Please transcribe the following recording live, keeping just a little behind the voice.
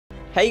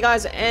Hey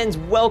guys,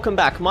 and welcome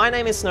back. My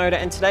name is Snowda,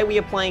 and today we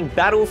are playing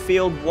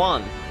Battlefield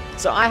 1.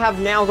 So I have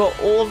now got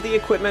all of the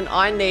equipment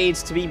I need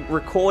to be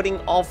recording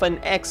off an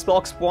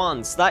Xbox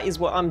One. So that is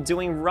what I'm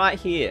doing right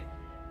here.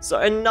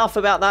 So enough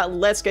about that,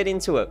 let's get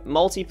into it.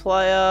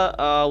 Multiplayer,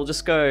 we'll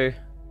just go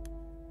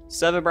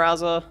server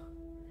browser.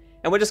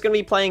 And we're just going to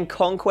be playing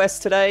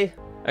Conquest today.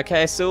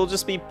 Okay, so we'll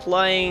just be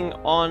playing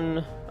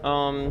on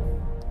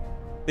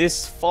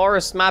this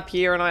forest map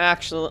here, and I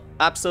actually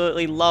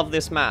absolutely love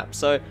this map.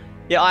 So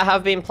yeah, I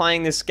have been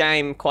playing this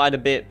game quite a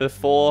bit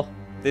before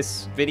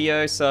this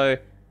video, so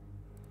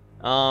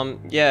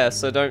yeah,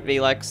 so don't be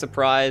like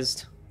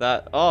surprised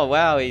that, oh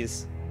wow,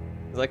 he's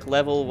like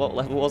level, what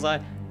level was I?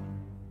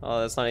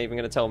 Oh, that's not even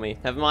gonna tell me.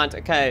 Never mind.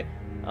 Okay,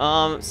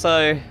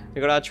 so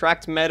we got our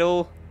tracked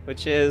medal,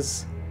 which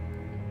is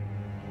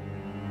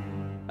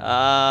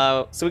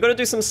so we got to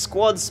do some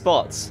squad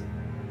spots.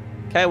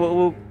 Okay,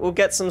 we'll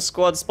get some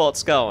squad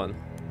spots going.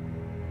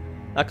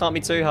 That can't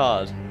be too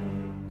hard.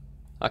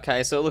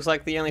 Okay, so it looks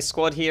like the only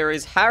squad here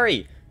is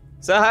Harry.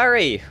 So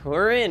Harry,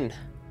 we're in.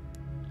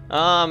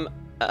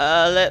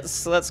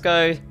 Let's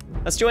go.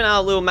 Let's join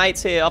our little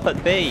mates here up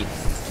at B.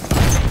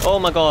 Oh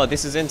my god,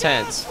 this is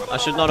intense. I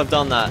should not have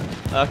done that.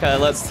 Okay,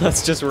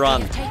 let's just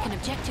run.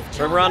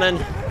 We're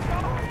running.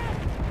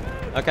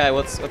 Okay,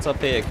 what's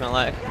up here? Can I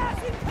like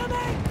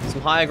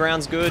some higher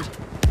ground's good?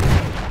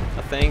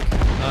 I think.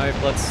 No,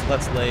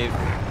 let's leave.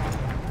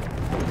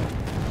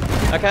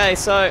 Okay,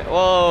 so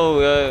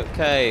whoa,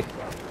 okay.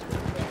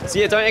 So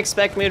yeah, don't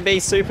expect me to be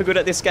super good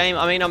at this game.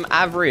 I mean, I'm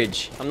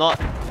average. I'm not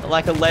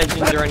like a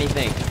legend or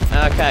anything.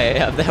 Okay,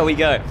 yeah, there we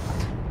go.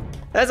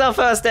 That's our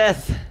first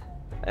death.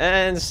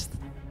 And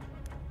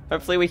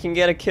hopefully we can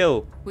get a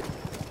kill.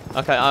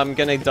 Okay, I'm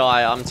gonna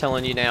die. I'm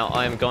telling you now,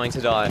 I am going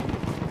to die.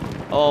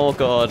 Oh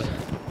god.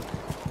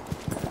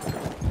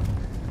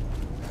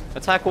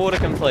 Attack order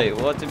complete.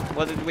 What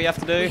did we have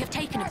to do? We have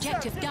taken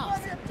objective Duff.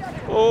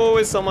 Oh,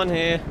 is someone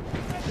here?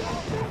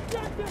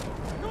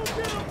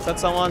 Is that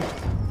someone?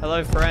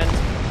 Hello, friend.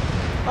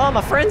 Oh,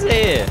 my friend's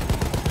here!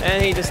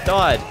 And he just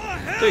died.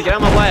 Dude, get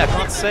out of my way, I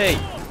can't see.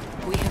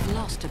 We have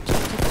lost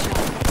objective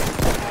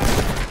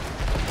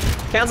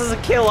Charlie. Counts as a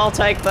kill, I'll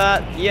take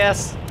that.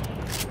 Yes.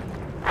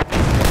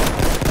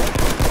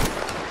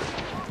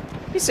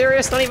 You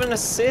serious? Not even an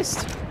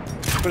assist?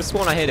 Could have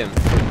sworn I hit him.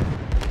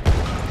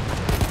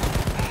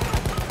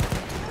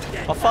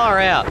 Oh, far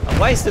out.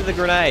 I wasted the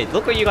grenade.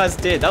 Look what you guys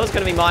did. That was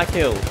going to be my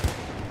kill.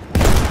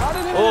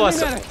 Oh, I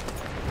saw...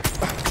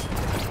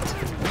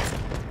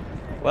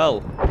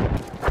 Well,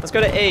 let's go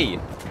to E.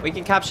 We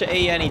can capture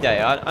E any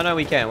day. I know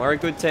we can. We're a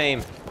good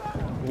team.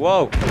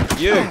 Whoa,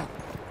 you.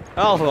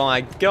 Oh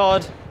my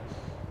god.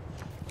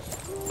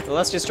 Well,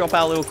 let's just drop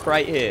our little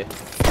crate here.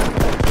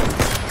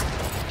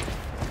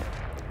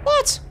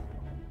 What?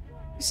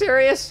 You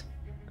serious?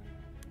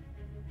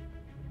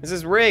 This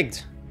is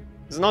rigged.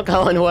 This is not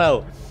going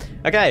well.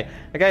 Okay,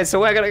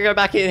 so we're gonna go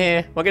back in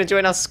here. We're gonna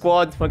join our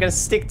squad. We're gonna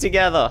stick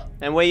together.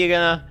 And we're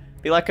gonna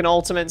be like an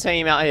ultimate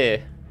team out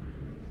here.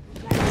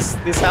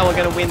 This is how we're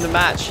gonna win the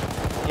match.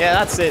 Yeah,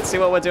 that's it. See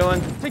what we're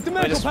doing? Take the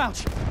medical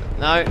pouch.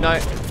 No.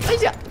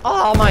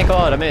 Oh my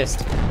god, I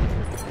missed.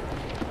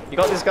 You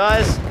got this,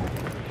 guys?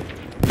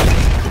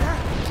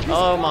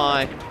 Oh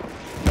my.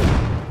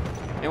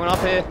 Anyone up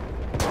here?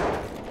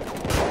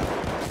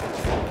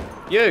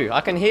 You, I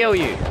can heal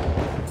you.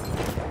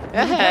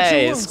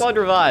 Hey, squad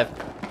revive.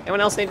 Anyone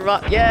else need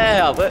revive?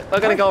 Yeah, we're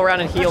gonna go around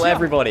and heal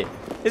everybody.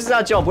 This is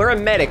our job. We're a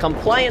medic. I'm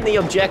playing the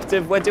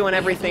objective. We're doing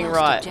everything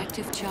right.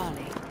 Objective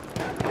Charlie.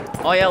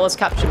 Oh yeah, let's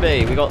capture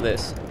B. We got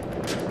this.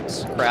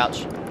 Just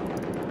crouch.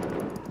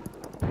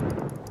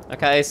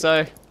 Okay,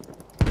 so...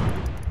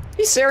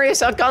 You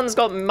serious? Our gun's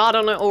got mud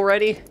on it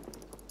already?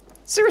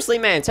 Seriously,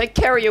 man, take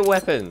care of your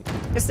weapon.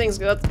 This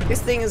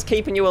thing is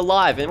keeping you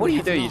alive, and what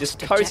do? You just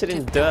coat it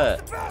in dirt.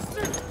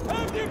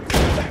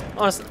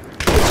 Honestly,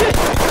 legit.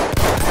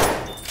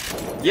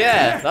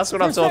 Yeah, that's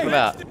what I'm talking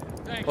about.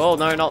 Oh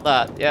no, not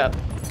that. Yeah,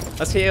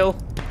 let's heal.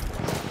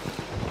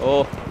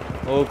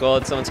 Oh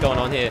god, something's going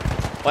on here.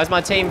 Why is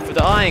my team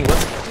dying?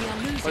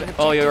 What?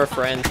 Oh, you're a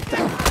friend.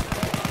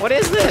 What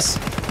is this?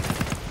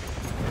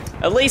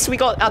 At least we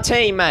got our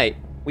team, mate.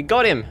 We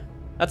got him.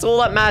 That's all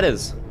that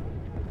matters.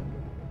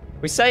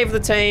 We saved the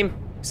team.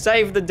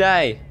 Saved the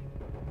day.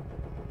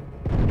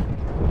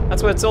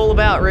 That's what it's all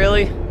about,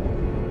 really.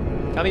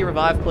 Can I be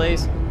revived,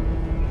 please?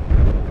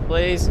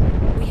 Please?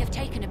 We have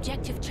taken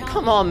objective Charlie.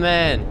 Come on,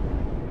 man.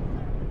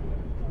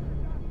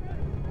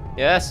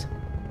 Yes?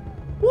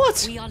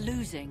 What? We are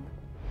losing.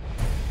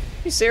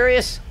 You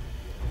serious?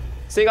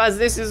 See guys,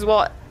 this is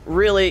what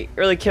really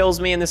kills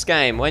me in this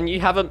game. When you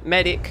have a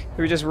medic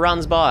who just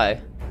runs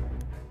by.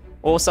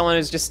 Or someone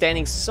who's just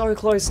standing so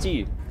close to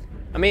you.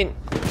 I mean,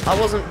 I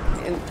wasn't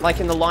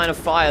in the line of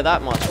fire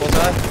that much, was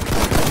I?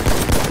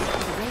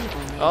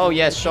 Oh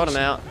yes, shot him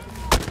out.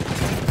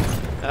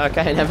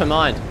 Okay, never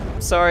mind.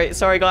 Sorry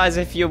guys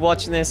if you're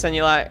watching this and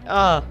you're like,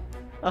 oh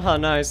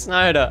no,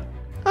 Snowda.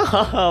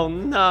 Oh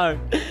no,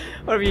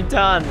 what have you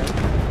done?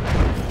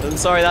 I'm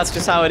sorry, that's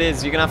just how it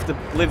is. You're gonna have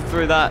to live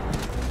through that.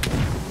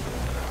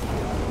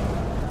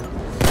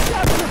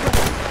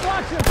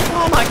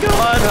 Oh my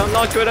god, I'm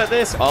not good at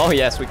this. Oh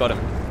yes, we got him.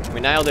 We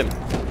nailed him.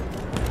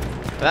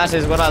 That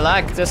is what I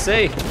like to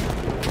see.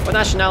 What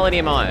nationality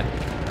am I?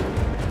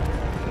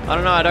 I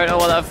don't know, I don't know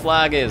what that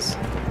flag is.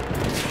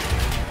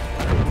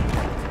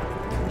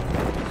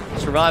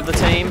 Survive the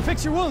team.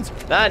 Fix your wounds.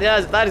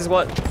 That is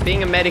what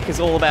being a medic is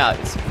all about.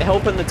 It's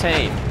helping the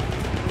team.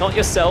 Not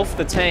yourself,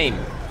 the team.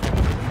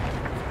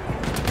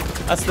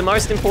 That's the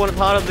most important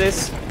part of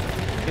this,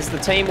 is the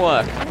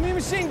teamwork. Enemy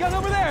machine gun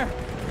over there.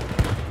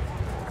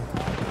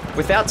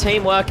 Without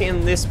teamwork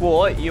in this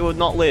war, you would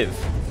not live.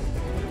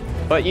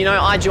 But you know,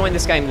 I joined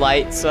this game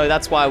late, so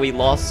that's why we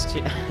lost.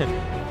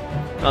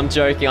 I'm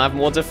joking, I have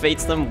more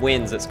defeats than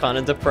wins. It's kind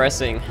of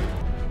depressing.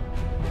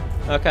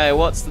 Okay,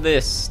 what's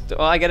this? Do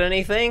I get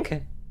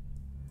anything?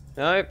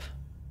 Nope.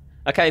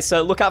 Okay,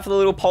 so look out for the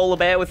little polar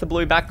bear with the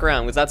blue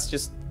background, because that's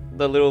just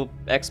the little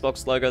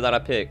Xbox logo that I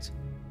picked.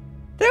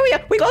 There we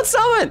are! We got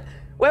someone!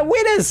 We're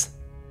winners!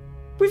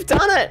 We've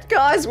done it!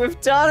 Guys, we've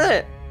done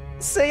it!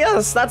 See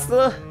us! That's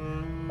the...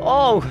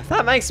 Oh,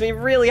 that makes me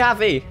really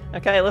happy.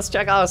 Okay, let's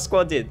check how our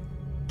squad did.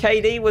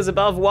 KD was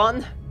above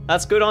 1.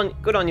 That's good on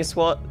your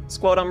squad.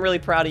 I'm really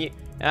proud of you.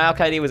 Our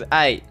KD was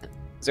 8.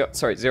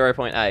 Sorry,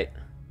 0.8.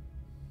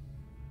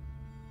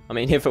 I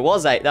mean, if it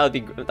was 8,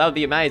 that would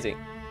be amazing.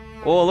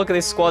 Oh, look at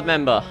this squad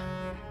member.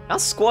 Our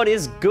squad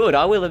is good,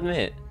 I will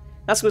admit.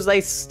 That's because they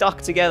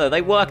stuck together.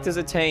 They worked as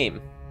a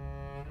team.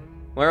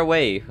 Where are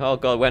we? Oh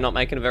god, we're not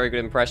making a very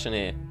good impression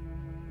here.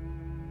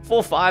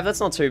 4-5, that's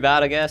not too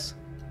bad, I guess.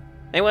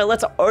 Anyway,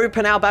 let's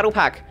open our battle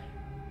pack.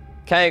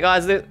 Okay,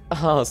 guys,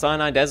 oh,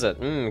 Sinai Desert.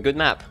 Good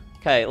map.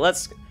 Okay,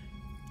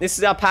 this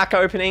is our pack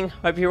opening.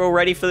 Hope you're all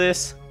ready for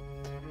this.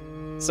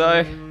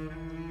 So,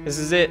 this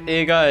is it.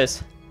 Here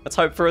goes. Let's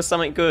hope for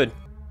something good.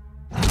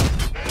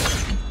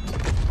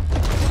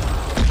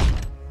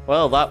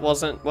 Well, that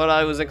wasn't what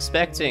I was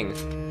expecting.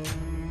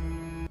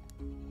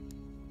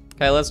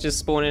 Okay, let's just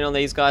spawn in on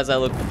these guys. They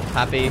look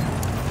happy.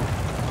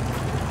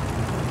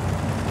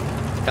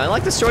 Can I,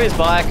 like, destroy his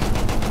bike?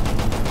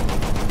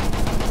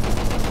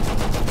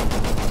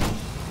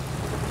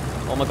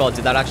 Oh my god,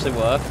 did that actually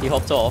work? He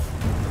hopped off.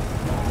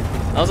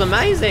 That was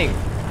amazing!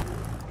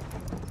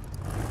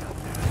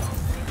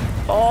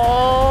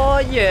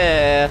 Oh,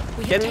 yeah!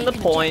 Getting the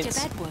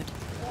points.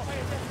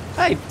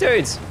 Hey,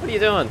 dudes! What are you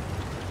doing?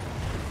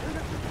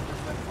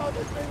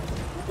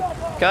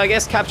 Okay, I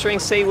guess capturing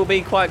C will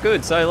be quite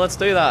good, so let's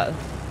do that.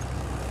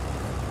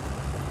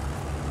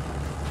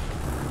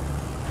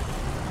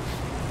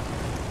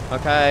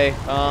 Okay,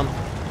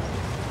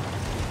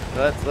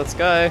 let's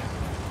go.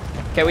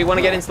 Okay, we want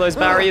to get into those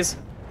barriers.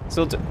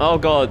 So, oh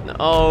god,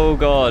 oh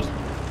god.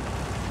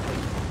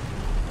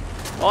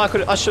 Oh,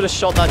 I should have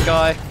shot that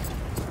guy.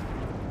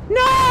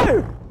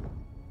 No!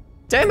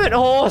 Damn it,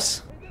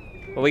 horse!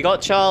 Well, we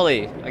got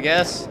Charlie, I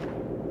guess.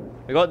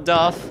 We got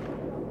Duff.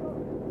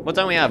 What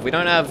don't we have? We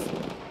don't have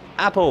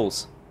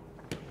apples.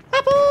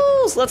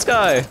 Apples! Let's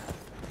go.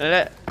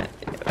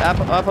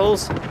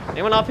 Apples?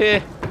 Anyone up here?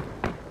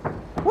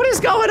 What is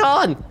going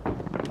on?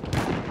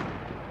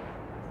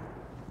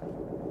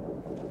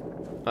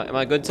 Am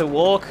I good to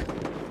walk?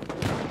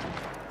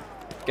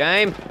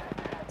 Game?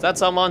 Is that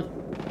someone?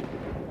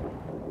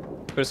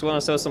 Just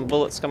want to see some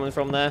bullets coming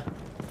from there.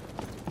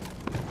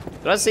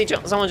 Did I see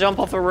someone jump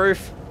off a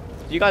roof?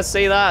 Do you guys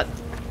see that?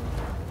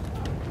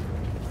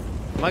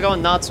 Am I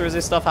going nuts or is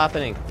this stuff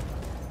happening?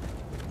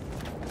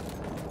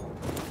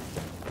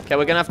 Okay,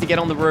 we're gonna have to get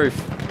on the roof.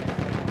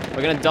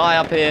 We're gonna die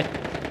up here.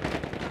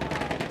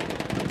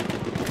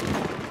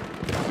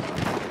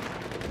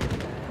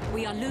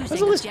 We are losing.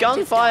 Where's all this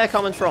gunfire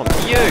coming from?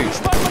 You!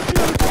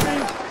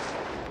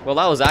 Well,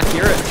 that was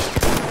accurate.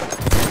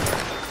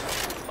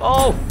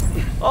 Oh!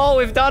 Oh,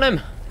 we've done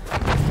him!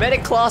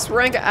 Medic class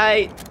rank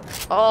 8.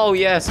 Oh,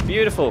 yes,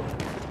 beautiful.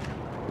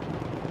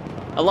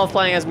 I love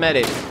playing as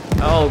medic.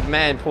 Oh,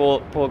 man,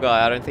 poor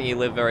guy. I don't think he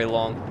lived very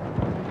long.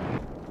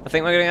 I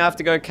think we're gonna have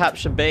to go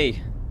capture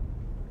B.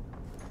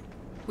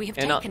 We have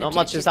not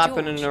much is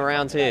happening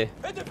around here.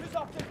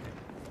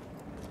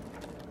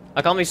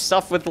 I can't be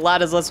stuffed with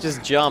ladders, let's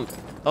just jump.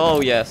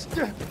 Oh, yes.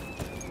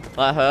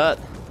 That hurt.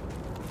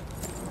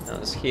 Now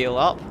let's heal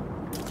up.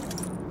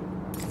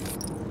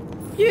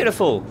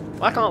 Beautiful.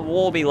 Why can't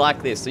war be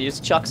like this? So you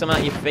just chuck some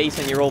at your feet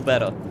and you're all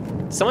better.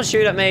 Someone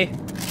shoot at me.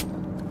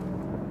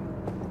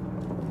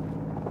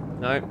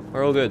 No,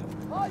 we're all good.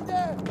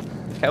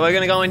 Okay, we're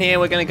gonna go in here,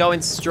 we're gonna go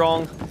in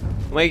strong.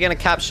 We're gonna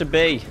capture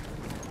B.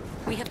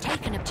 We have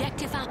taken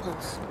objective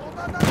apples.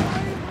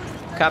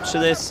 Capture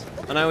this.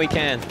 I know we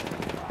can.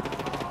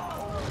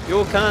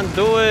 You can't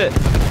do it.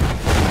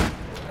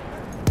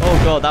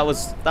 Oh god, that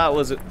was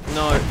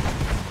no.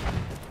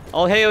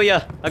 I'll heal you.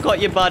 I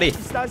got you, buddy.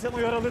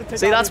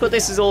 See, that's what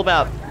this is all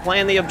about.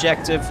 Playing the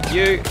objective.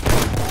 You.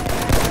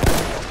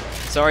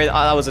 Sorry,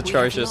 that was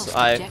atrocious.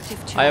 I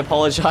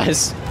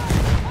apologize.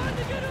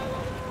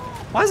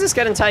 Why is this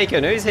getting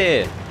taken? Who's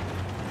here?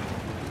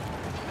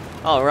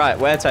 Oh, right,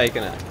 we're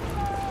taking it.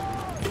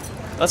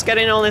 Let's get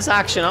in on this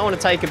action. I want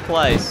to take a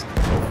place.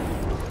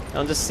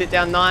 I'll just sit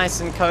down nice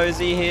and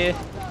cozy here.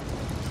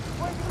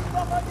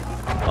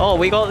 Oh,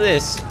 we got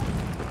this.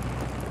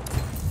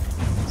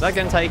 Is that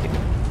gonna take it?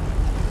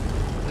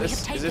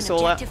 Is this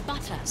all out?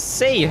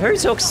 C? Who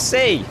took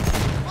C?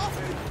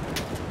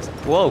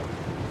 Whoa.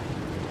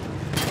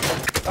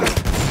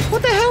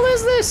 What the hell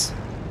is this?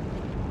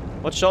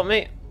 What shot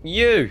me?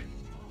 You.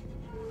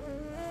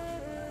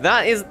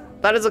 That is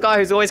the guy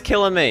who's always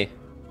killing me.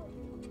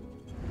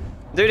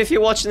 Dude, if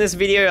you're watching this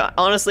video,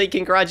 honestly,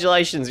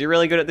 congratulations. You're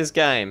really good at this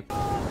game.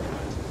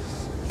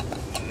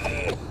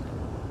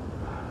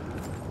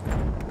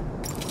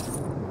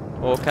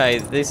 Okay,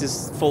 this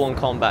is full-on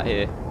combat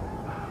here.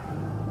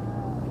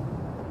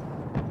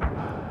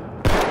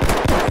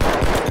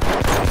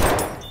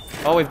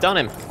 Oh, we've done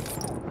him.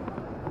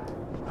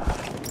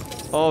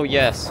 Oh,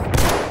 yes.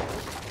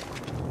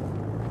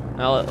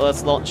 Now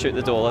let's not shoot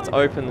the door. Let's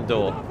open the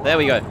door. There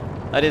we go.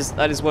 That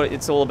is what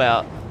it's all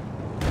about.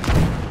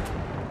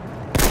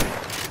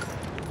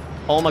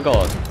 Oh my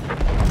god.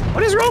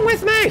 What is wrong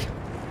with me?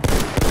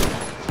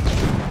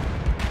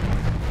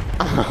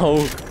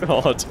 Oh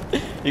god.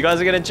 You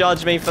guys are gonna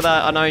judge me for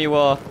that. I know you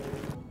are.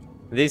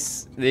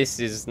 This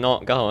is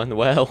not going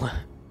well.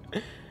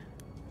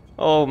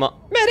 Oh my...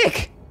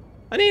 Medic!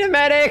 I need a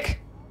medic!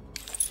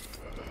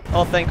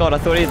 Oh, thank god. I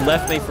thought he'd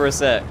left me for a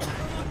sec.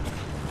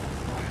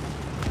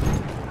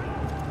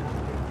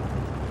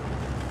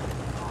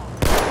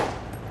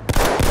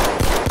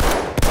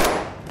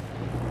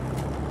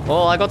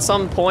 Well, I got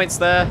some points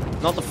there.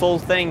 Not the full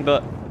thing,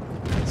 but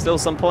still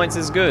some points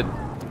is good.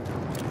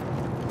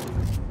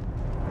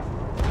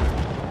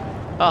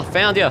 Ah,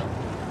 found ya.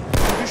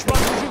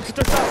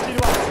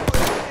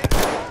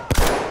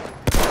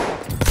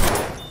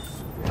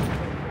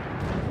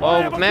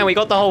 Oh man, we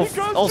got the whole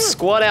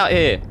squad out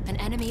here. An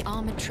enemy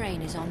armored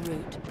train is en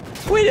route.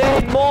 We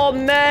need more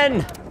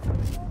men.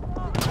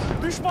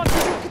 We have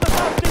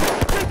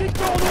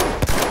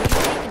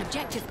taken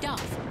objective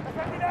Duff.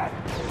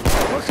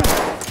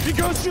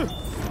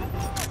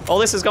 Oh,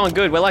 this is going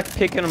good. We're like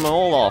picking them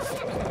all off.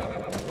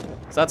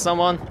 Is that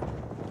someone?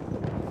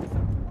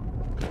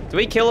 Do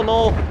we kill them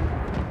all?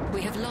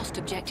 We have lost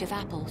objective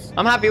apples.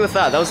 I'm happy with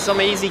that. That was some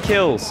easy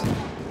kills.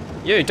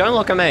 You, don't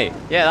look at me.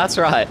 Yeah, that's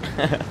right.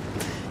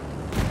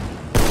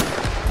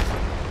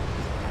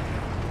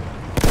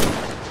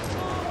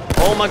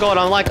 Oh my god,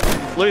 I'm like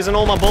losing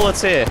all my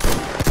bullets here.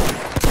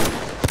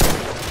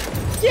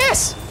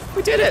 Yes!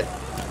 We did it!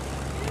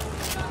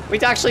 We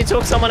actually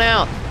took someone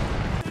out.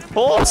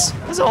 Horse!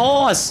 There's a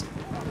horse!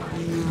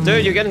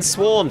 Dude, you're getting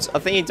swarmed. I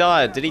think he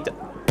died. Did he die?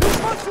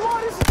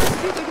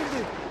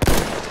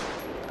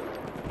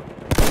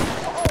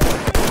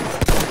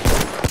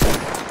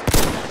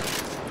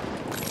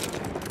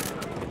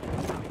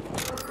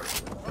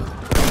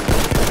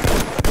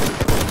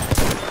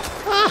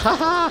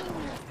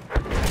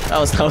 That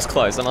was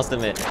close, I must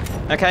admit.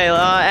 Okay,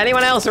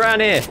 anyone else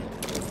around here?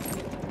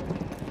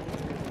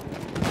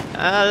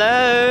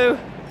 Hello?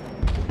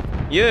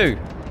 You.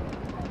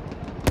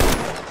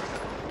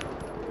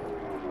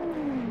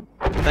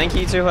 Thank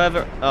you to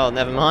whoever... Oh,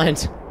 never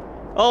mind.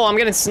 Oh, I'm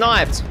getting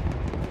sniped.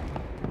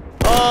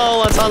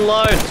 Oh, let's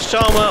unload.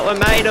 Show them what we're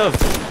made of.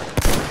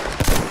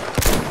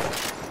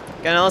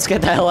 Okay, now let's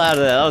get the hell out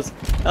of there.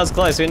 That was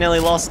close. We nearly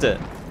lost it.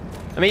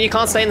 I mean, you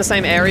can't stay in the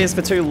same areas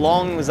for too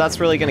long, because that's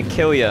really going to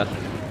kill you.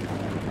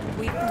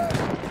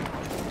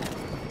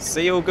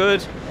 C all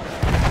good?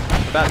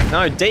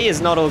 No, D is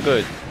not all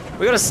good.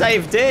 We gotta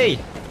save D!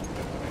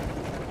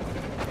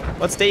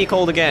 What's D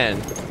called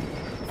again?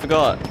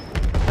 Forgot.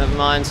 Never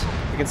mind.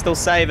 We can still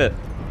save it.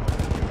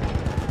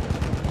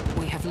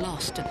 We have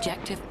lost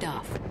objective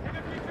Duff.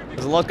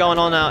 There's a lot going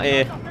on out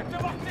here.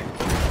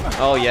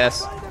 Oh,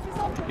 yes.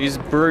 Use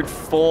brute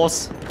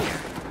force.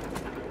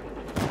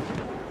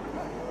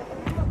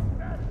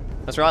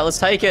 That's right, let's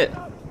take it.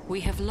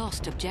 We have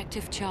lost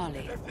objective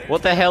Charlie.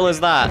 What the hell is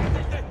that?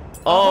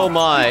 Oh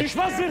my.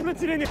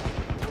 That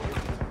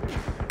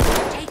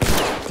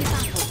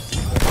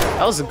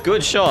was a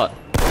good shot.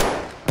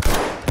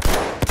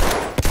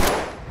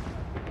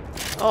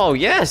 Oh,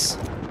 yes.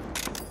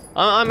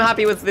 I'm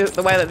happy with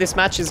the way that this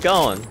match is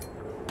going.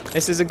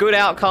 This is a good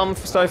outcome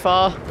so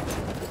far.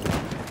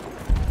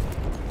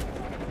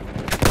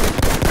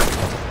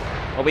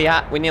 Oh,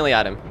 we nearly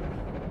had him.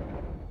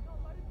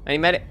 And he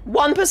made it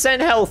 1%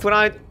 health when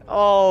I...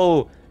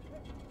 Oh.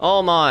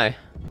 Oh my.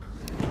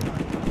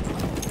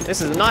 This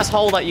is a nice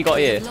hole that you got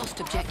here. Lost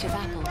objective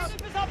apples.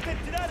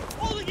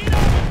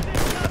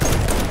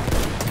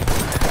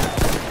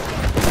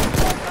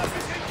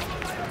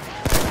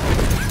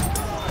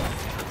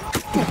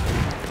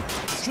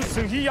 Şu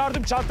sıhhi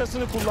yardım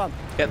çantasını kullan.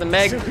 Get the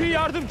meg. Sıhhi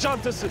yardım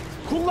çantası.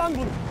 Kullan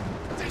bunu.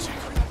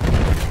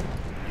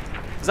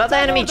 Is that the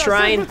enemy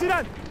train?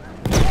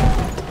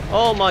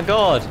 Oh my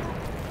god.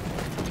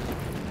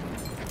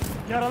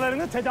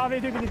 Yaralarını tedavi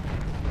edebilir.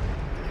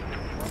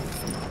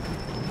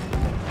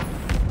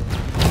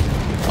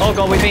 Oh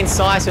god, we've been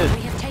sighted.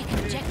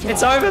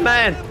 It's over,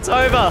 man. It's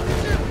over.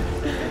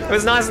 It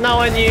was nice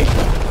knowing you.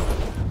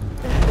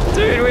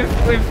 Dude,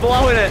 we've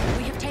blown it.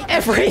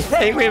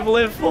 Everything we've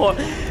lived for.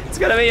 It's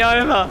gonna be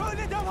over.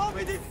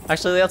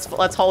 Actually,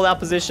 let's hold our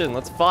position.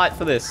 Let's fight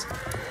for this.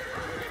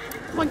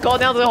 Oh my god,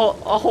 now there's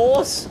a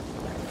horse.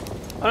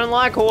 I don't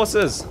like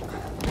horses.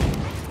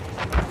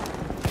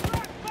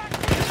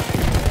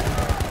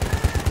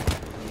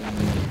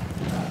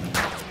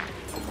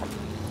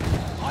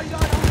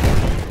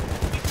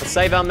 Let's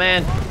save our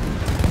man.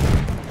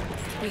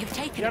 We have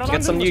taken Yaralandın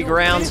Get some mı? new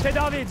ground. Seni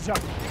tedavi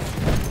edeceğim.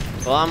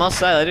 Well, I must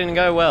say, that didn't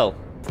go well.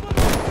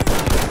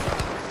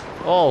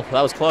 Oh,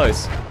 that was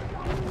close.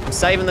 I'm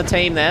saving the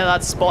team there.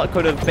 That spot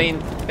could have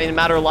been a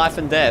matter of life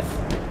and death.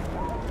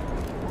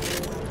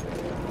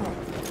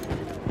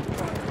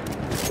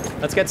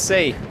 Let's get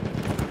C.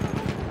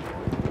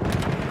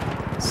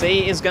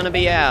 C is going to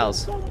be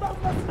ours.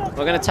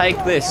 We're going to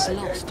take this.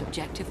 lost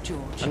objective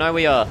George. I know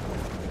we are.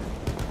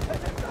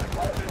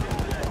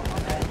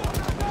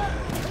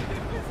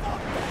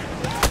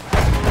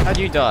 How'd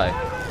you die?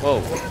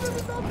 Whoa.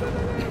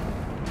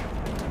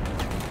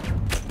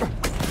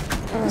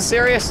 Are you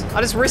serious? I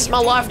just risked my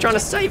life trying to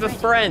save a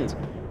friend.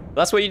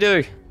 That's what you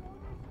do.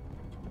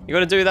 You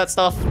gotta do that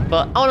stuff.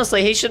 But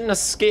honestly, he shouldn't have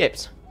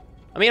skipped.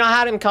 I mean, I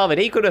had him covered.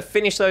 He could have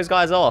finished those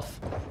guys off.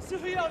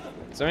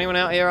 Is there anyone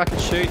out here I can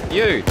shoot?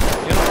 You!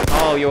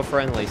 Oh, you're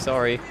friendly.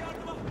 Sorry.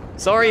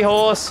 Sorry,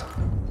 horse.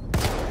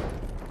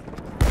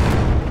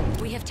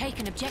 We have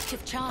taken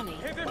objective Charlie.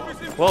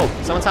 Whoa,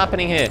 something's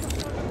happening here.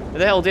 Who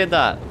the hell did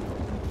that?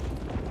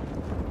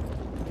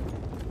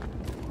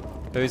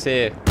 Who's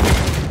here?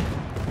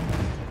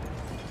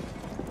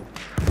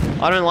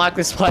 I don't like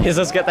this place.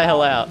 Let's get the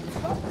hell out.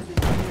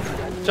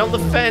 Jump the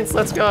fence.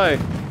 Let's go.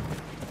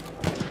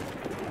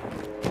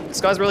 This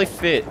guy's really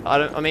fit.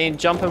 I mean,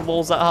 jumping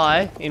walls that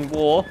high in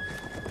war.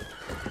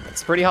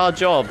 It's a pretty hard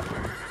job.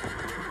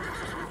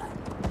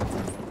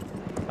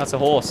 That's a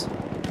horse.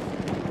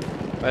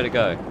 Where'd it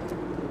go?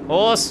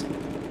 Horse!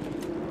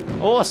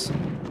 Horse!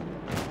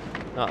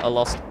 No, I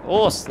lost.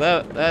 Horse!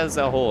 There's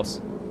our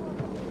horse.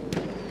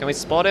 Can we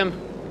spot him?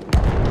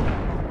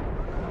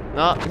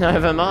 No,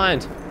 never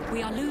mind.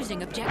 We are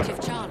losing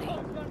objective Charlie.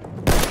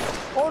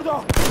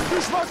 Orada.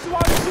 Düşman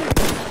süvarisi.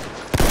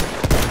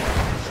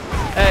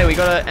 Hey, we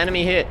got an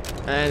enemy hit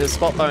and a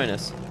spot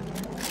bonus.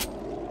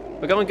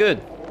 We're going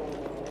good.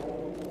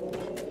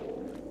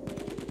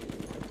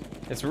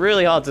 It's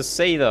really hard to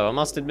see though, I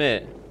must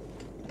admit.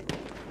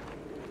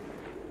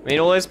 I mean,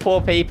 all those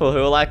poor people who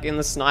are like in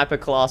the sniper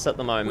class at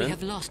the We moment.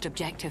 have lost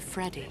objective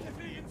Freddy.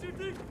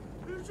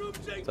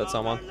 Is that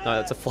someone? No,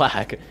 that's a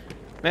flag.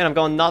 Man, I'm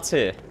going nuts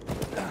here.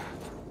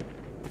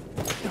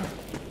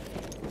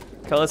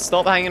 Okay, let's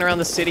stop hanging around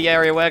the city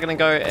area. We're gonna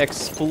go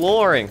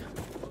exploring.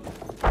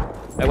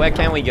 Hey, where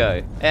can we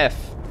go? F.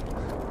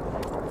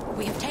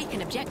 We have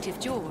taken objective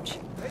George.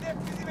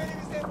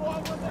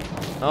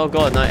 Oh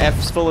god, no,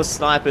 F's full of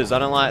snipers. I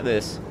don't like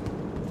this.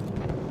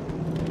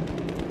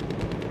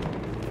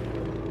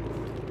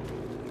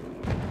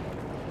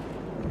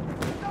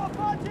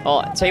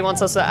 Oh, T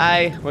wants us at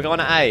A. We're going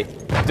to A.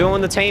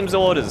 Doing the team's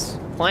orders.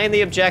 Playing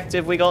the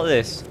objective. We got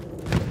this.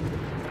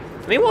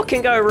 I mean, what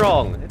can go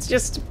wrong? It's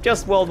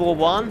just World War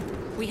One.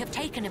 We have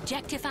taken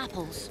objective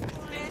apples.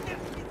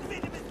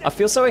 I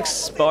feel so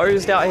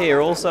exposed out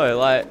here also.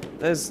 Like,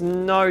 there's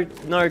no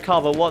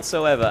cover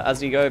whatsoever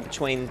as you go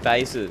between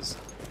bases.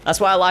 That's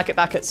why I like it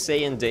back at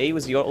C and D,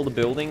 was you got all the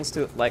buildings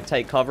to, like,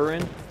 take cover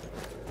in.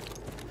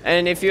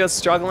 And if you're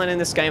struggling in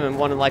this game and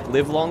want to, like,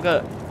 live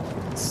longer,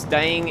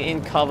 staying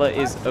in cover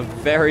is a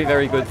very,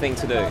 very good thing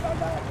to do.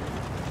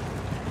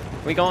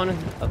 We going?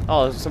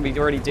 Oh, so we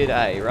already did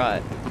A,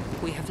 right.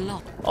 We have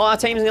lost. Oh, our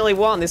team's nearly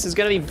won. This is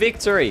going to be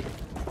victory.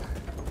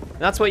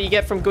 That's what you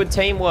get from good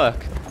teamwork.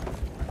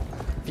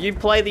 If you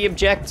play the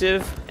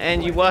objective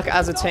and you work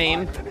as a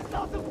team,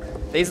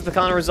 these are the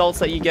kind of results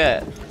that you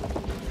get.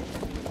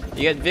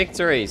 You get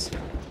victories.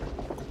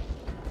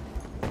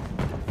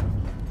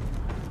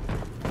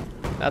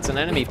 That's an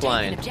enemy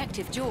plane.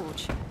 Objective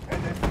George.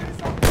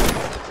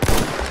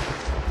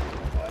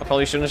 I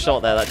probably shouldn't have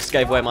shot there. That just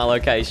gave away my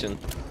location.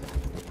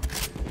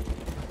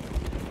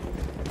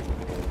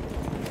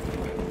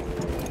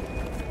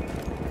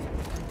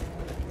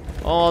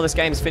 Oh, this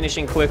game's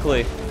finishing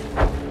quickly.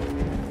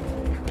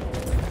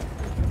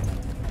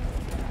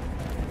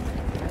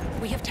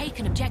 We have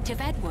taken objective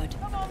Edward.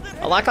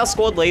 I like our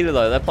squad leader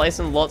though. They're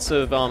placing lots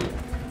of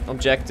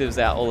objectives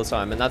out all the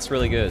time, and that's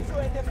really good.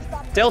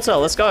 Delta,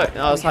 let's go.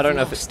 Oh, I don't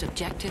know if it's...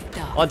 Objective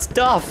Duff. Oh, it's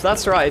Duff.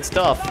 That's right, it's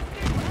Duff.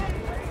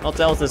 Not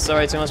Delta,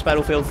 sorry, too much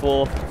Battlefield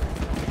 4.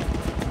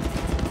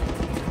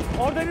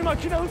 Orada bir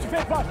makinalı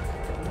tüfek var.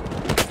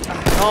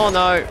 Oh,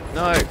 no,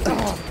 no.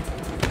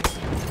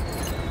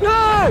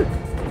 No!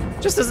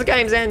 Just as the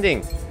game's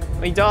ending,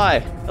 we die.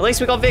 At least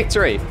we got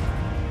victory.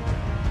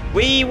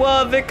 We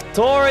were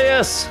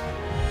victorious!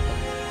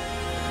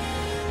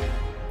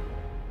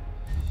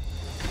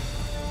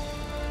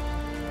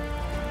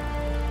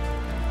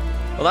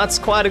 Well, that's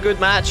quite a good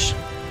match,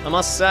 I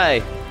must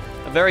say.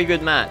 A very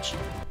good match.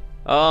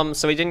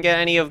 So we didn't get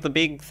any of the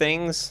big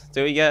things.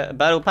 Do we get a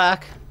battle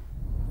pack?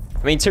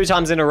 I mean, 2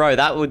 times in a row,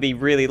 that would be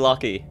really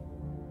lucky.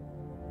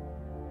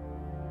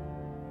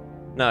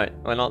 No,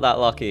 we're not that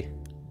lucky.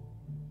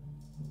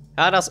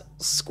 How does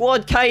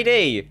squad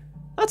KD?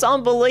 That's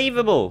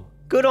unbelievable.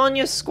 Good on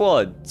your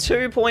squad.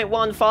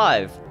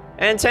 2.15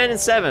 and 10 and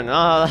 7.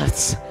 Oh,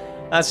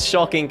 that's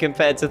shocking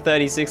compared to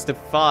 36 to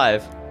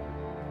 5.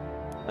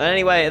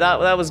 Anyway,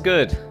 that was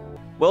good.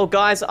 Well,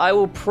 guys, I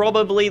will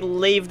probably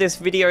leave this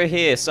video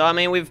here. So, I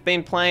mean, we've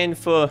been playing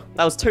for...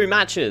 That was 2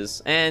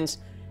 matches. And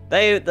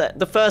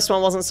the first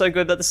one wasn't so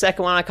good, but the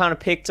second one I kind of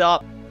picked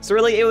up. So,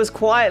 really, it was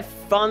quite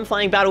fun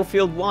playing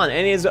Battlefield 1.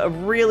 And it is a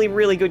really,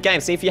 really good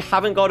game. So, if you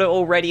haven't got it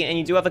already and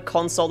you do have a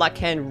console that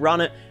can run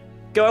it,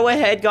 go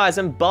ahead, guys,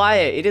 and buy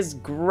it. It is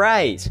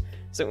great.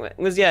 So,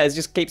 it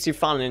just keeps you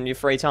fun in your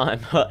free time.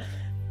 But...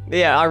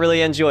 yeah, I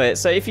really enjoy it.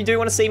 So if you do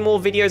want to see more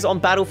videos on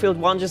Battlefield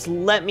 1, just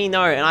let me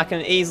know and I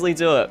can easily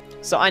do it.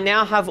 So I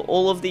now have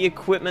all of the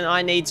equipment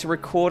I need to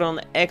record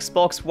on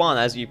Xbox One,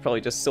 as you probably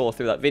just saw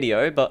through that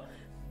video. But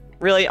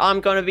really,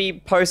 I'm going to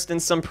be posting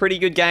some pretty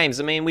good games.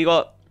 I mean, we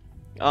got,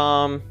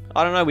 I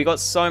don't know, we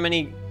got so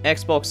many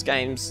Xbox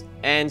games.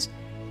 And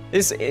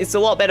it's a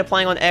lot better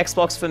playing on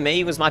Xbox for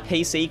me because my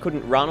PC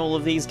couldn't run all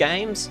of these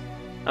games.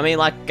 I mean,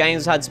 like,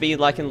 games had to be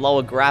like in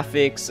lower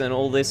graphics and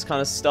all this kind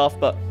of stuff,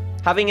 but...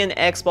 having an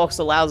Xbox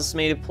allows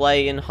me to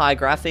play in high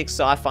graphics,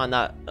 so I find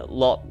that a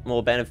lot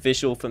more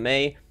beneficial for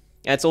me.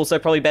 And it's also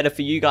probably better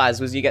for you guys,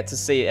 because you get to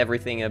see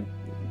everything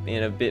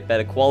in a bit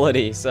better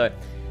quality. So,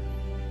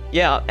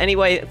 yeah,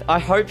 anyway, I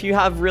hope you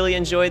have really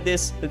enjoyed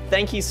this.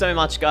 Thank you so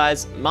much,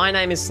 guys. My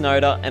name is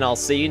Snowda, and I'll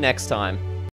see you next time.